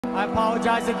I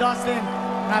apologize to Dustin,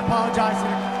 and I apologize to...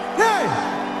 Hey!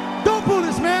 Don't boo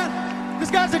this man! This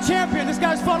guy's a champion. This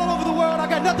guy's fought all over the world. I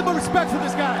got nothing but respect for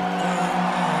this guy.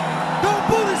 Don't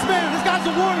boo this man. This guy's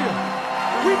a warrior.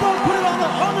 We both put it on the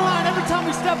line every time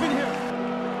we step in here.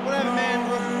 Whatever, man.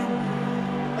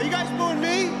 Are you guys booing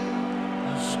me?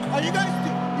 Are you guys...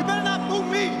 You better not boo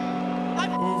me. I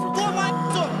bought my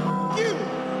off. You.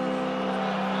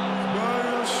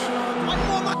 I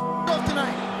bought my off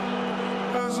tonight.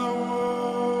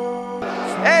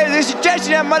 Hey, this is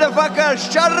Chechen, motherfucker.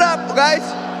 Shut up, guys.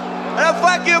 And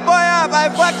fuck you, boy, up. I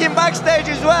fucking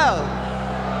backstage as well.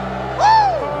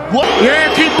 Woo! What? Yeah,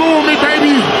 keep booing me,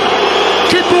 baby.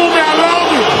 Keep booing me. I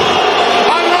love it.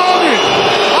 I love it.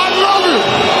 I love it.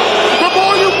 The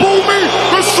more you boo me,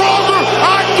 the stronger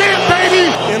I get, baby.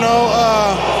 You know,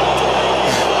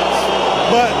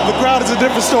 but the crowd is a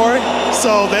different story.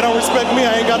 So they don't respect me.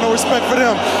 I ain't got no respect for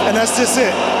them. And that's just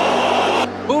it.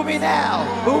 Boo me now.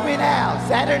 Boo me now.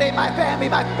 Saturday, my family,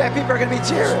 my people are going to be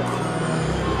cheering.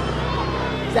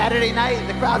 Saturday night,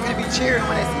 the crowd's gonna be cheering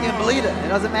when I see him bleed it.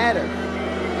 It doesn't matter.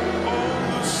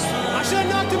 I should have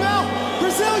knocked him out.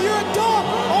 Brazil, you're a dog.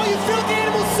 All you filthy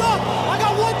animals suck. I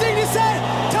got one thing to say.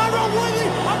 Tyrone Woodley,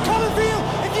 I'm coming for you.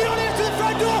 If you don't answer the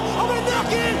front door, I'm gonna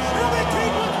knock it in and I'm gonna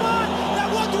take what's mine.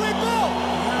 That welterweight belt.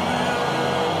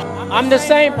 I'm the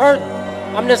same person.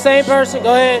 I'm the same person.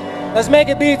 Go ahead. Let's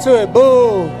make a beat to it.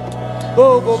 Boo.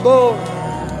 Boo, boo, boo.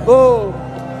 Boo.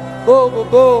 Boo, boo,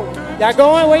 boo. Y'all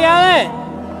going? Where y'all at?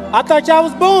 I thought y'all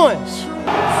was booing.